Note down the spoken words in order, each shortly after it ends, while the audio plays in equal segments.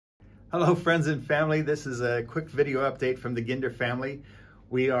Hello friends and family, this is a quick video update from the Ginder family.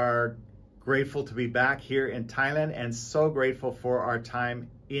 We are grateful to be back here in Thailand and so grateful for our time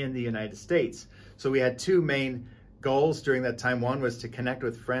in the United States. So we had two main goals during that time. One was to connect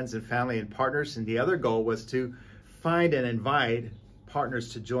with friends and family and partners, and the other goal was to find and invite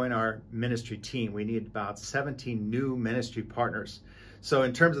partners to join our ministry team. We need about 17 new ministry partners. So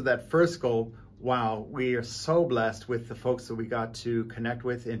in terms of that first goal, wow, we are so blessed with the folks that we got to connect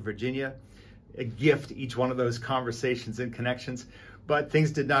with in Virginia. A gift, each one of those conversations and connections. But things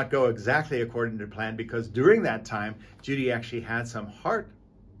did not go exactly according to plan, because during that time, Judy actually had some heart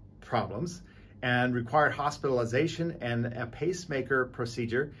problems and required hospitalization and a pacemaker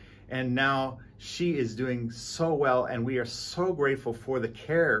procedure. And now she is doing so well, and we are so grateful for the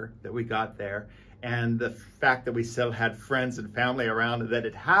care that we got there. And the fact that we still had friends and family around, that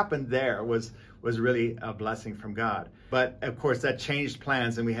it happened there was really a blessing from God. But of course that changed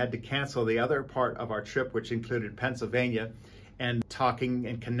plans, and we had to cancel the other part of our trip, which included Pennsylvania, and talking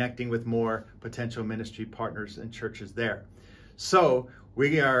and connecting with more potential ministry partners and churches there. So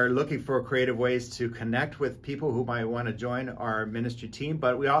we are looking for creative ways to connect with people who might want to join our ministry team,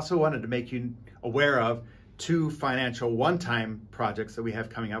 but we also wanted to make you aware of two financial one-time projects that we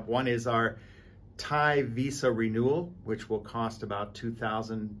have coming up. One is our Thai visa renewal, which will cost about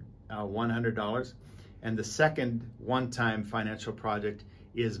 $2,100. And the second one-time financial project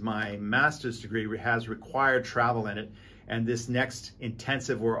is my master's degree. It has required travel in it. And this next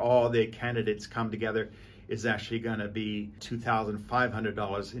intensive, where all the candidates come together, is actually going to be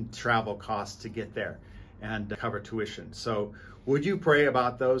 $2,500 in travel costs to get there and cover tuition. So would you pray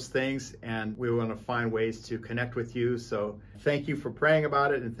about those things? And we want to find ways to connect with you. So thank you for praying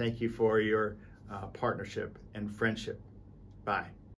about it, and thank you for your partnership and friendship. Bye.